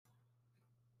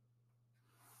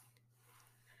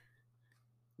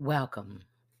Welcome.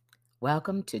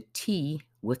 Welcome to Tea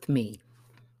with Me.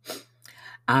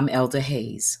 I'm Elder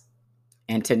Hayes,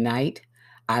 and tonight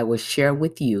I will share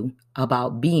with you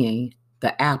about being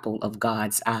the apple of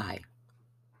God's eye.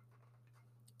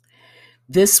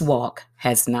 This walk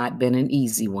has not been an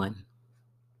easy one,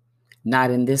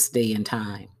 not in this day and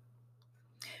time.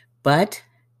 But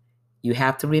you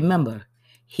have to remember,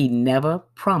 He never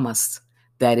promised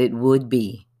that it would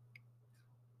be.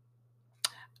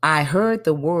 I heard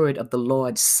the word of the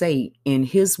Lord say in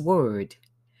His word,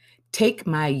 "Take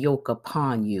my yoke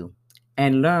upon you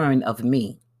and learn of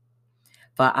me.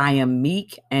 For I am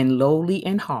meek and lowly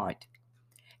in heart,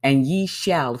 and ye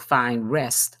shall find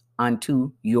rest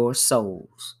unto your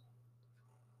souls."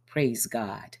 Praise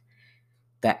God.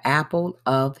 The apple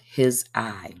of His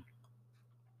eye.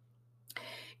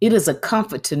 It is a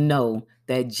comfort to know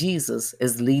that Jesus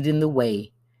is leading the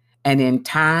way. And in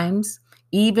times,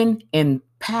 even in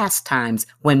past times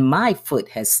when my foot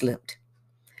has slipped,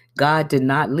 God did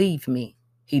not leave me.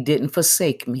 He didn't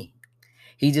forsake me.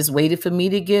 He just waited for me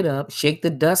to get up, shake the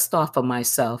dust off of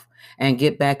myself, and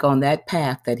get back on that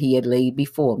path that He had laid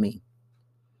before me.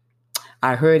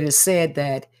 I heard it said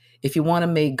that if you want to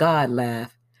make God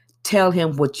laugh, tell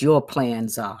Him what your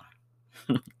plans are.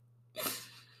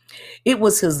 It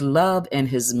was His love and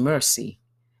His mercy,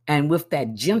 and with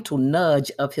that gentle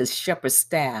nudge of His shepherd's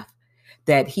staff,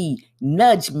 that He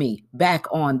nudged me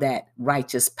back on that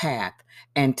righteous path.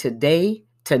 And today,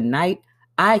 tonight,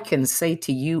 I can say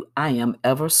to you, I am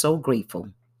ever so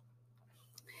grateful.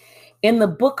 In the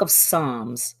book of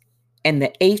Psalms, in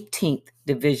the 18th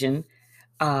division,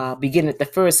 beginning at the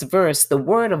first verse, the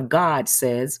word of God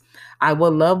says, "I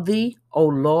will love thee, O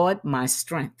Lord, my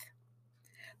strength.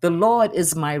 The Lord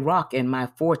is my rock and my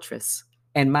fortress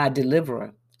and my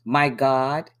deliverer, my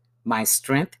God, my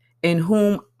strength, in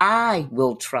whom I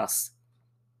will trust.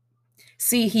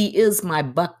 See, He is my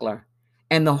buckler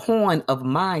and the horn of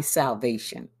my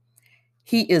salvation.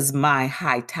 He is my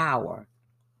high tower.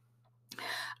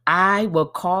 I will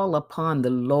call upon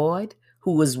the Lord,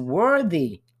 who is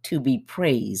worthy to be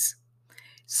praised.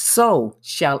 So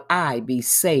shall I be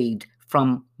saved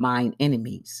from mine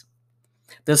enemies.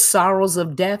 The sorrows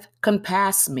of death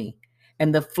compassed me,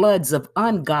 and the floods of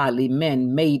ungodly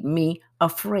men made me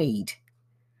afraid.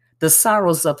 The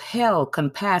sorrows of hell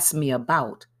compassed me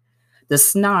about. The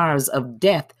snares of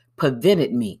death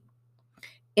prevented me.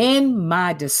 In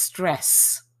my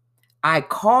distress, I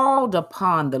called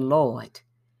upon the Lord,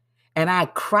 and I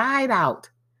cried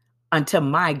out unto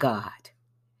my God,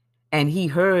 and He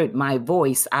heard my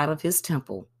voice out of His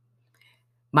temple.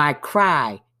 My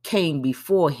cry came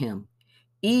before Him,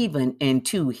 even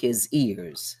into His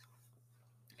ears.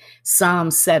 Psalm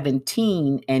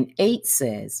 17:8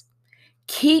 says,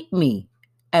 "Keep me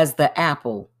as the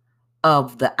apple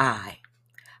of the eye.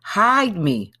 Hide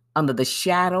me under the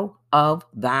shadow of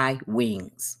thy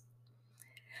wings."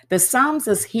 The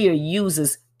psalmist here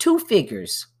uses two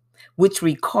figures which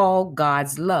recall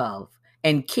God's love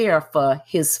and care for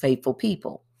His faithful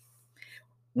people.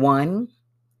 One,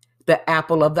 the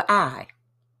apple of the eye.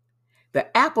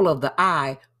 The apple of the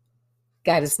eye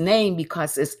got its name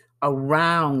because it's a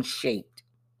round shaped,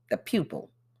 the pupil.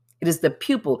 It is the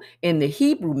pupil. In the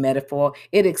Hebrew metaphor,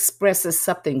 it expresses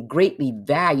something greatly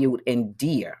valued and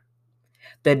dear.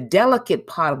 The delicate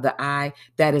part of the eye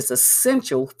that is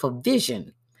essential for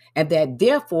vision and that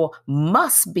therefore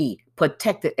must be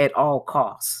protected at all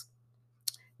costs.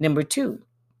 Number two,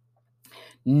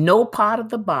 no part of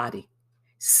the body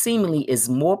seemingly is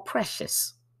more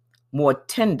precious, more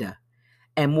tender,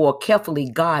 and more carefully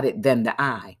guarded than the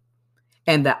eye.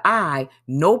 And the eye,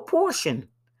 no portion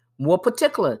more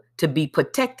particular to be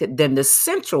protected than the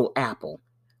central apple,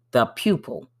 the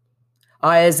pupil,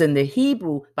 or as in the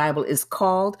Hebrew Bible is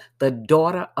called the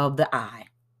daughter of the eye.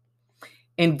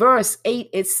 In verse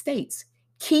 8, it states,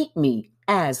 "Keep me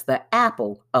as the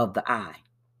apple of the eye."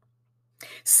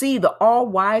 See, the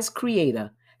all-wise Creator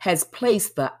has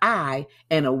placed the eye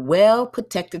in a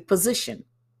well-protected position.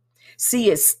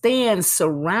 See, it stands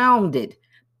surrounded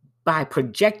by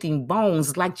projecting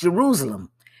bones like Jerusalem,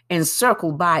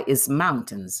 encircled by its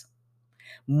mountains.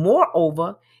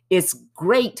 Moreover, its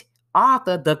great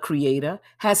author, the Creator,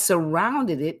 has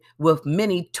surrounded it with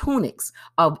many tunics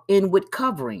of inward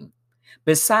covering.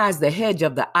 Besides the hedge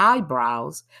of the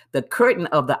eyebrows, the curtain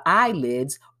of the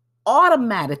eyelids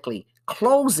automatically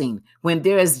closing when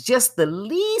there is just the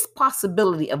least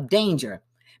possibility of danger,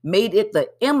 made it the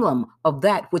emblem of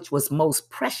that which was most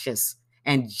precious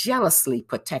and jealously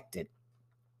protected.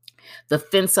 The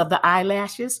fence of the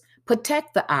eyelashes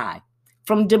protect the eye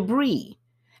from debris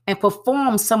and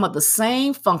perform some of the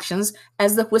same functions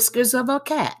as the whiskers of a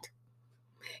cat.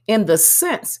 in the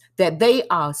sense that they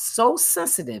are so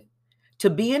sensitive to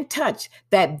be in touch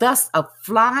that thus a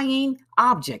flying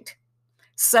object,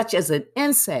 such as an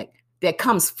insect that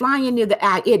comes flying near the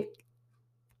eye, it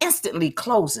instantly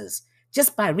closes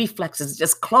just by reflexes,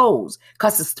 just close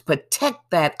because it's to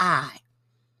protect that eye.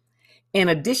 In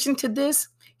addition to this,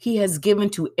 he has given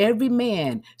to every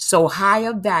man so high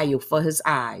a value for his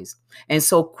eyes and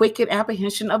so quick an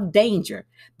apprehension of danger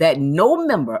that no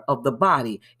member of the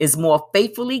body is more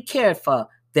faithfully cared for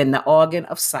than the organ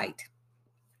of sight.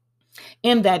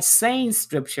 In that same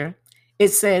scripture, it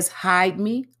says, hide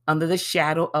me under the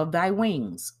shadow of thy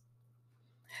wings.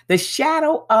 The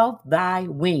shadow of thy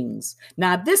wings.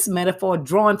 Now, this metaphor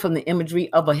drawn from the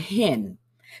imagery of a hen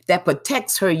that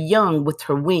protects her young with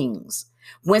her wings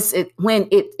when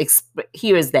it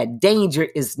hears that danger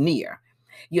is near.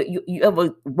 You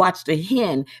ever watched a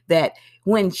hen that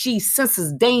when she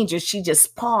senses danger, she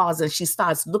just pauses and she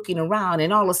starts looking around,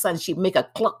 and all of a sudden she make a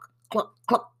cluck, cluck,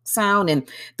 cluck sound, and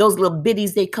those little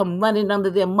biddies, they come running under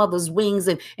their mother's wings,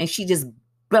 and she just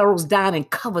burrows down and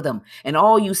cover them. And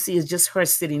all you see is just her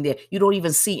sitting there. You don't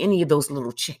even see any of those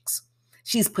little chicks.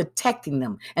 She's protecting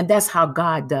them. And that's how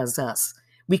God does us.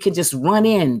 We can just run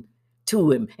in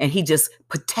to him and he just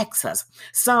protects us.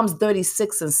 Psalms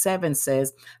 36:7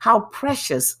 says, how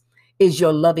precious is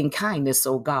your loving kindness,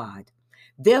 O God.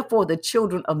 Therefore, the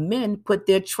children of men put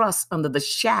their trust under the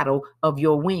shadow of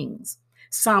your wings.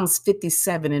 Psalms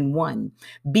 57:1,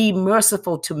 be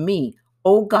merciful to me,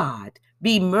 O God.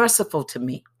 Be merciful to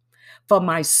me, for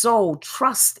my soul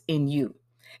trusts in you,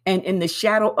 and in the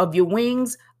shadow of your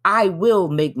wings I will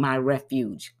make my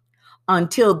refuge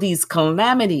until these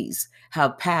calamities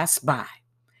have passed by.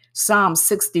 Psalm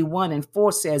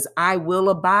 61:4 says, I will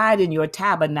abide in your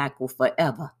tabernacle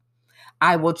forever.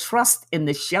 I will trust in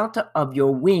the shelter of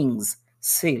your wings,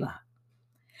 Selah.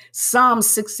 Psalm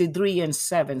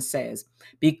 63:7 says,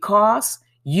 because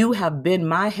you have been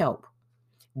my help,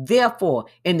 therefore,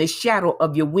 in the shadow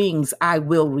of your wings, I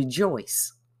will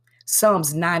rejoice.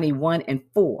 Psalms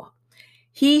 91:4.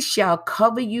 He shall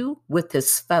cover you with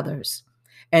his feathers,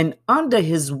 and under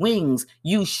his wings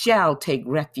you shall take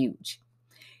refuge.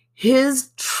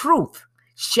 His truth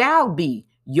shall be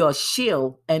your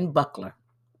shield and buckler.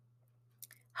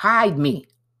 Hide me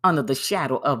under the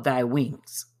shadow of thy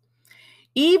wings.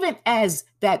 Even as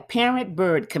that parent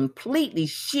bird completely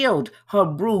shielded her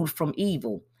brood from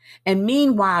evil, and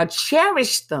meanwhile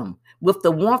cherished them with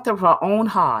the warmth of her own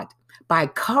heart by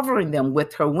covering them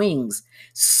with her wings,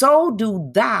 so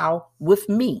do thou with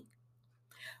me,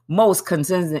 most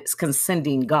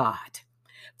condescending God.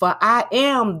 For I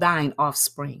am thine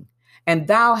offspring, and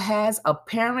thou hast a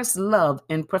parent's love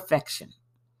in perfection.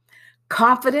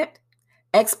 Confident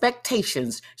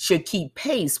expectations should keep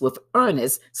pace with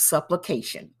earnest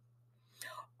supplication.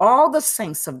 All the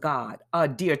saints of God are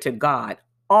dear to God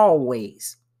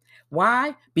always.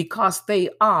 Why? Because they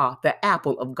are the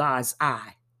apple of God's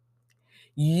eye.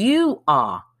 You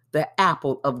are the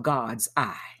apple of God's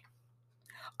eye.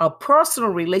 A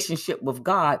personal relationship with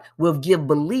God will give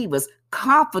believers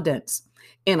confidence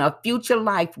in a future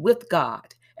life with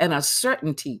God and a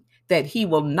certainty that he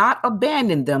will not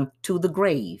abandon them to the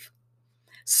grave.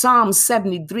 Psalm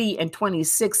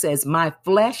 73:26 says, my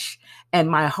flesh and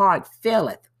my heart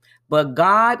faileth, but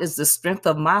God is the strength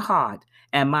of my heart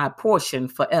and my portion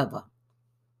forever.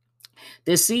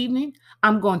 This evening,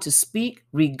 I'm going to speak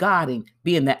regarding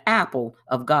being the apple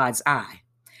of God's eye,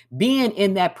 being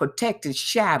in that protected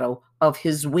shadow of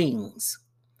his wings.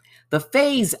 The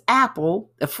phrase apple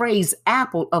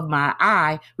of my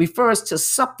eye refers to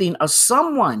something or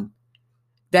someone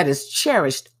that is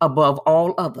cherished above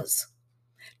all others.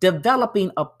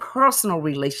 Developing a personal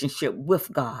relationship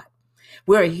with God,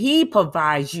 where he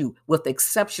provides you with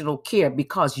exceptional care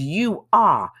because you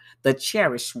are the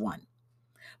cherished one.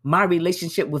 My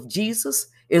relationship with Jesus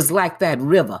is like that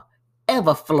river,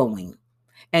 ever flowing.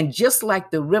 And just like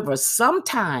the river,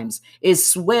 sometimes it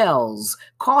swells,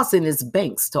 causing its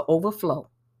banks to overflow.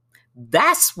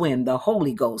 That's when the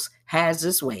Holy Ghost has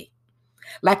his way.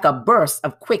 Like a burst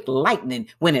of quick lightning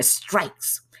when it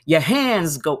strikes. Your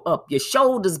hands go up, your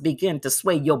shoulders begin to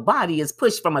sway, your body is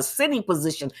pushed from a sitting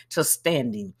position to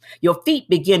standing. Your feet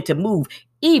begin to move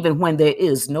even when there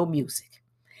is no music.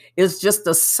 It's just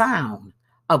the sound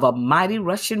of a mighty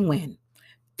rushing wind,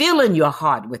 filling your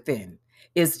heart within.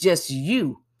 It's just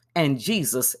you and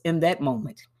Jesus in that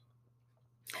moment.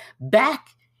 Back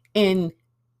in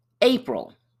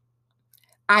April,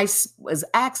 I was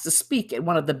asked to speak at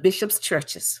one of the bishop's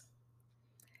churches.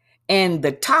 And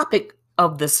the topic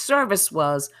of the service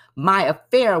was, my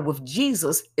affair with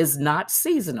Jesus is not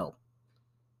seasonal.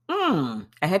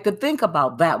 I had to think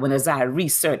about that one as I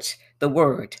researched the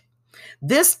word.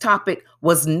 This topic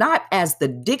was not as the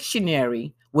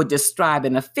dictionary would describe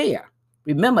an affair.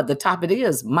 Remember, the topic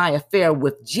is my affair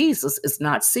with Jesus is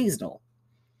not seasonal.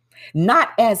 Not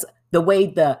as the way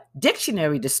the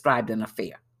dictionary described an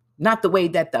affair, not the way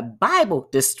that the Bible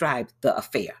described the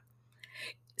affair.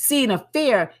 See, an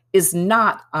affair is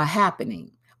not a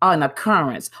happening, or an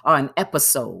occurrence, or an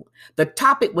episode. The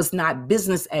topic was not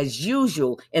business as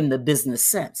usual in the business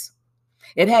sense.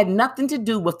 It had nothing to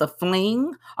do with a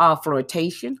fling, or a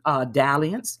flirtation, or a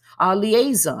dalliance, or a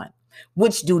liaison,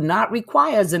 which do not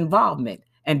require involvement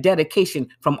and dedication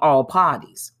from all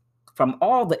parties, from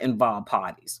all the involved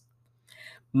parties.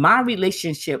 My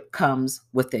relationship comes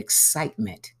with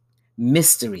excitement,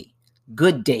 mystery,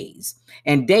 good days,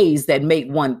 and days that make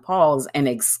one pause and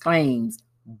exclaims,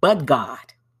 but God.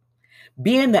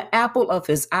 Being the apple of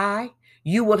his eye,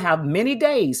 you will have many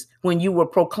days when you will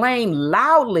proclaim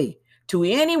loudly to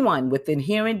anyone within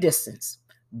hearing distance,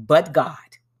 but God.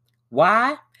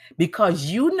 Why? Because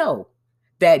you know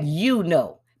that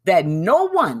no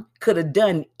one could have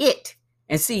done it.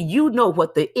 And see, you know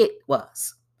what the it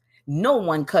was. No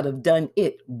one could have done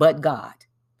it but God.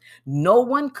 No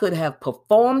one could have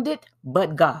performed it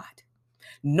but God.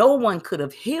 No one could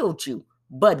have healed you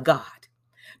but God.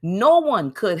 No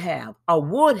one could have or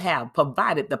would have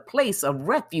provided the place of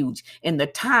refuge in the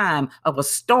time of a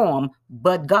storm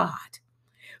but God.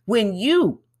 When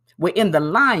you were in the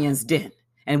lion's den,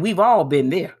 and we've all been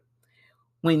there,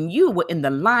 when you were in the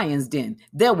lion's den,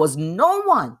 there was no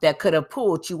one that could have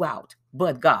pulled you out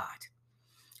but God.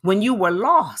 When you were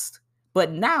lost,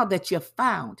 but now that you're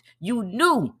found, you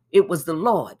knew it was the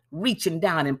Lord reaching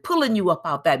down and pulling you up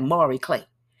out that miry clay.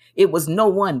 It was no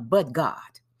one but God.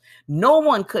 No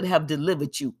one could have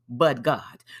delivered you but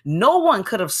God. No one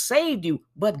could have saved you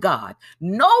but God.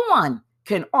 No one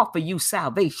can offer you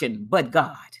salvation but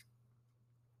God.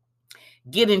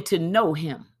 Getting to know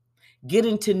him,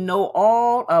 getting to know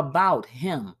all about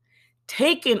him,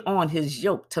 taking on his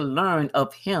yoke to learn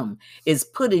of him is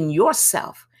putting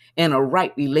yourself in a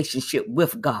right relationship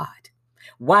with God.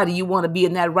 Why do you want to be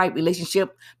in that right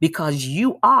relationship? Because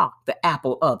you are the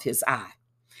apple of his eye.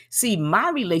 See, my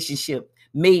relationship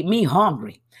made me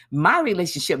hungry. My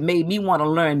relationship made me want to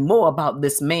learn more about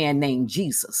this man named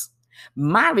Jesus.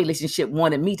 My relationship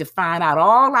wanted me to find out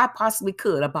all I possibly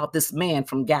could about this man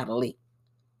from Galilee.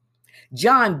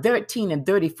 John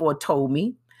 13:34 told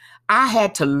me I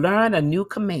had to learn a new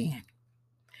command.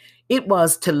 It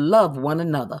was to love one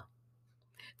another.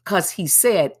 Because he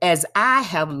said, as I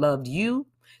have loved you,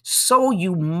 so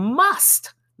you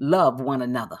must love one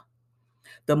another.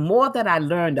 The more that I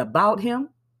learned about him,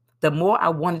 the more I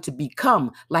wanted to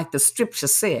become, like the scripture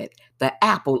said, the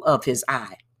apple of his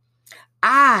eye.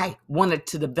 I wanted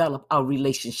to develop a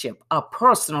relationship, a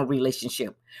personal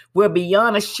relationship, where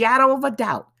beyond a shadow of a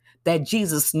doubt that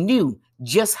Jesus knew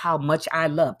just how much I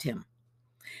loved him.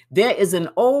 There is an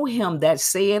old hymn that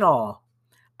says it all.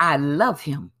 I love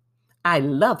him. I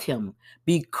love him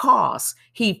because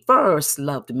he first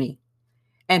loved me,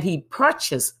 and he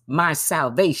purchased my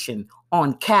salvation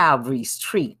on Calvary's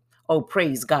tree. Oh,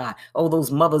 praise God. Oh,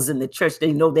 those mothers in the church,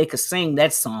 they know they could sing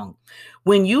that song.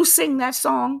 When you sing that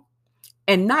song,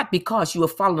 and not because you are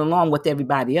following along with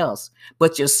everybody else,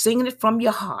 but you're singing it from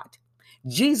your heart,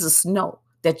 Jesus knows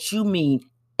that you mean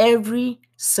every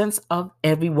sense of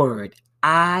every word.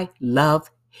 I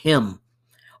love him.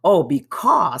 Oh,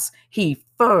 because he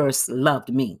first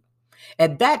loved me.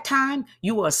 At that time,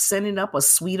 you are sending up a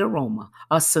sweet aroma,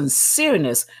 a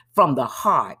sincereness from the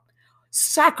heart,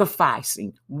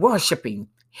 sacrificing, worshiping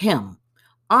him,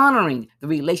 honoring the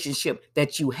relationship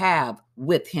that you have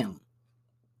with him.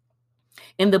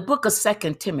 In the book of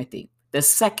 2 Timothy, the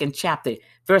second chapter,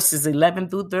 verses 11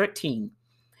 through 13,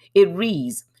 it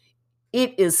reads,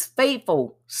 it is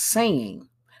faithful saying,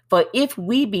 for if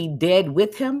we be dead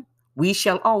with him, we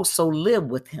shall also live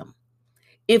with him.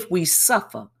 If we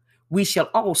suffer, we shall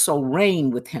also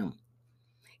reign with him.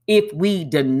 If we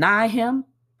deny him,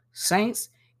 saints,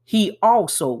 he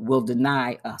also will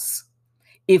deny us.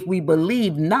 If we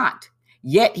believe not,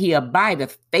 yet he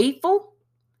abideth faithful,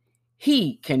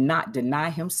 he cannot deny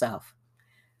himself.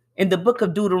 In the book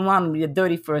of Deuteronomy, the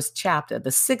 31st chapter, the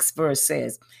 6th verse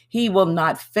says, he will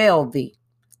not fail thee,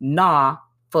 nor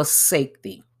forsake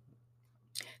thee.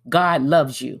 God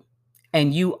loves you,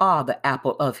 and you are the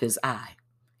apple of his eye.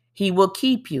 He will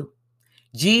keep you.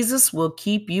 Jesus will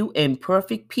keep you in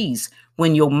perfect peace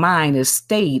when your mind is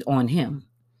stayed on him.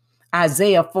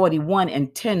 Isaiah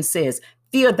 41:10 says,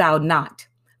 fear thou not,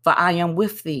 for I am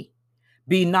with thee.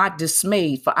 Be not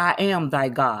dismayed, for I am thy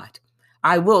God.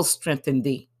 I will strengthen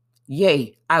thee.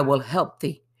 Yea, I will help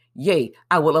thee. Yea,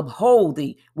 I will uphold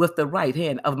thee with the right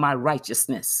hand of my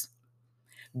righteousness.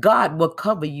 God will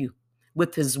cover you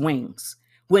with his wings.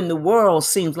 When the world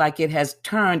seems like it has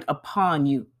turned upon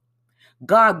you,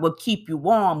 God will keep you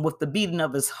warm with the beating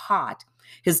of his heart.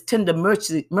 His tender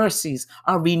mercies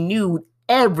are renewed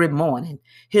every morning.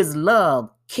 His love,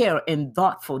 care, and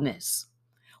thoughtfulness.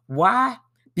 Why?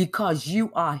 Because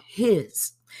you are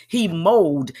his. He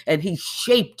molded and he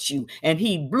shaped you, and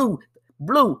he blew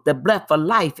the breath of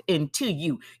life into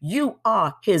you. You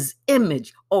are his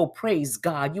image. Oh, praise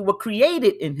God. You were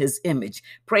created in his image.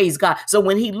 Praise God. So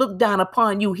when he looked down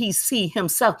upon you, he see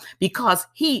himself because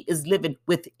he is living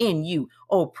within you.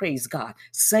 Oh, praise God.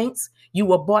 Saints, you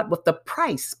were bought with the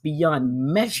price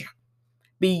beyond measure,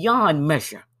 beyond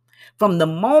measure. From the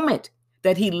moment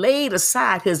that he laid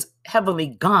aside his heavenly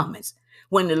garments,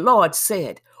 when the Lord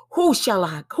said, who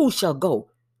shall go?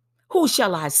 Who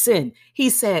shall I send? He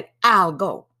said, I'll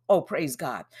go. Oh, praise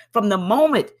God. From the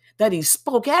moment that he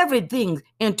spoke everything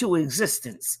into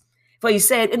existence. For he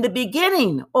said, in the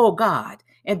beginning, oh God,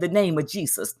 in the name of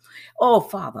Jesus. Oh,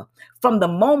 Father, from the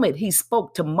moment he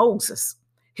spoke to Moses,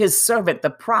 his servant, the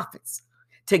prophets,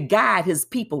 to guide his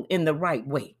people in the right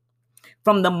way.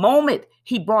 From the moment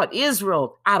he brought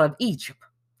Israel out of Egypt,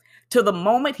 to the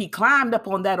moment he climbed up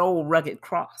on that old rugged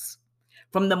cross.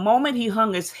 From the moment he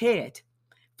hung his head,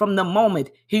 from the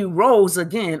moment he rose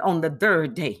again on the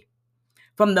third day,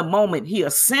 from the moment he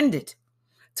ascended,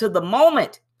 to the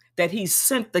moment that he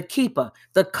sent the keeper,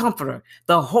 the comforter,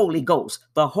 the Holy Ghost,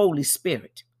 the Holy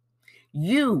Spirit.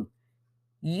 You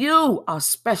are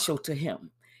special to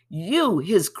him. You,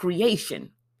 his creation.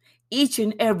 Each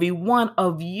and every one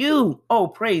of you, oh,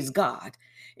 praise God,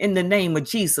 in the name of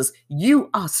Jesus, you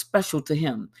are special to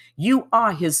him. You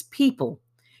are his people.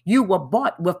 You were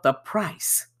bought with a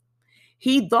price.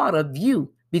 He thought of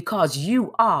you because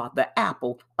you are the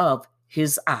apple of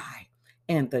his eye.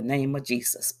 In the name of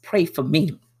Jesus, pray for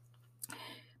me.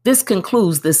 This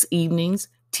concludes this evening's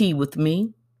Tea with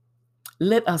Me.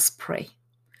 Let us pray.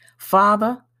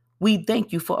 Father, we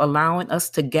thank you for allowing us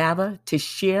to gather, to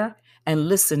share, and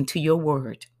listen to your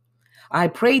word. I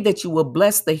pray that you will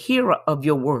bless the hearer of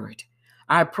your word.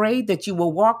 I pray that you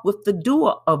will walk with the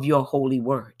doer of your holy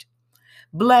word.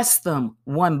 Bless them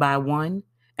one by one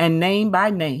and name by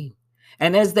name.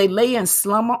 And as they lay in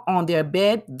slumber on their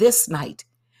bed this night,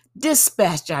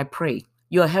 dispatch, I pray,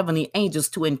 your heavenly angels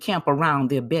to encamp around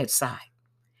their bedside.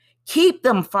 Keep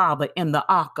them, Father, in the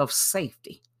ark of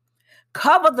safety.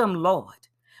 Cover them, Lord.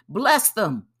 Bless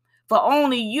them, for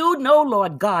only you know,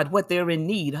 Lord God, what they're in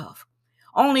need of.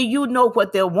 Only you know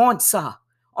what their wants are.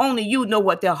 Only you know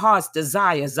what their heart's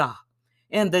desires are.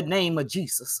 In the name of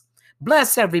Jesus.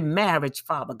 Bless every marriage,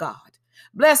 Father God.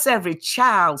 Bless every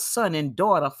child, son, and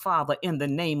daughter, Father, in the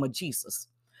name of Jesus.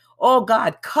 Oh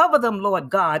God, cover them, Lord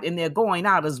God, in their going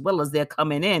out as well as their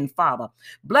coming in, Father.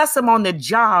 Bless them on their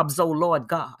jobs, oh Lord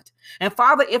God. And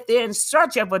Father, if they're in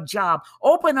search of a job,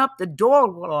 open up the door,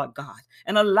 Lord God,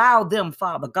 and allow them,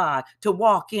 Father God, to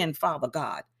walk in, Father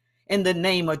God, in the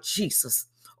name of Jesus.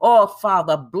 Oh,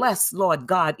 Father, bless, Lord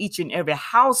God, each and every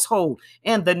household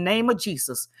in the name of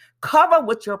Jesus. Cover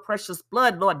with your precious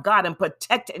blood, Lord God, and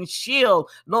protect and shield,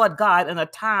 Lord God, in a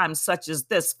time such as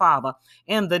this, Father,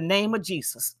 in the name of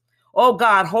Jesus. Oh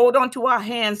God, hold on to our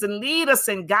hands and lead us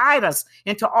and guide us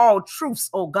into all truths,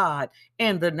 oh God,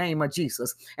 in the name of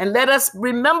Jesus. And let us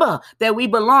remember that we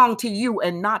belong to you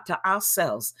and not to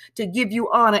ourselves, to give you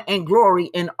honor and glory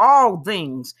in all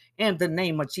things in the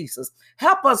name of Jesus.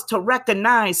 Help us to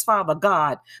recognize, Father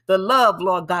God, the love,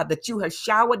 Lord God, that you have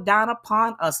showered down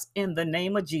upon us in the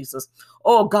name of Jesus.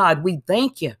 Oh God, we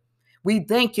thank you. We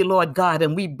thank you, Lord God,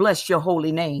 and we bless your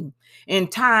holy name. In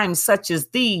times such as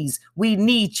these, we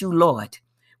need you, Lord.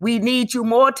 We need you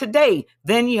more today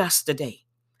than yesterday.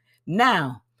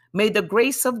 Now, may the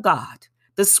grace of God,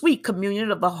 the sweet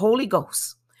communion of the Holy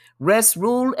Ghost, rest,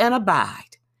 rule, and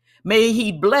abide. May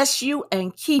he bless you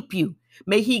and keep you.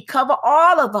 May he cover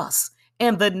all of us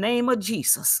in the name of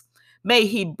Jesus. May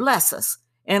he bless us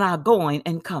in our going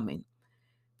and coming.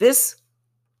 This,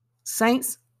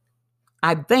 saints,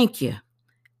 I thank you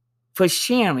for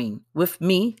sharing with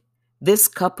me this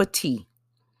cup of tea.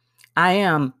 I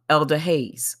am Elder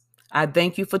Hayes. I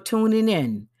thank you for tuning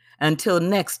in. Until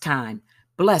next time,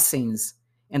 blessings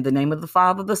in the name of the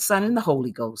Father, the Son, and the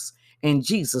Holy Ghost. In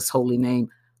Jesus' holy name,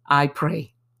 I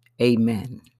pray.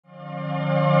 Amen.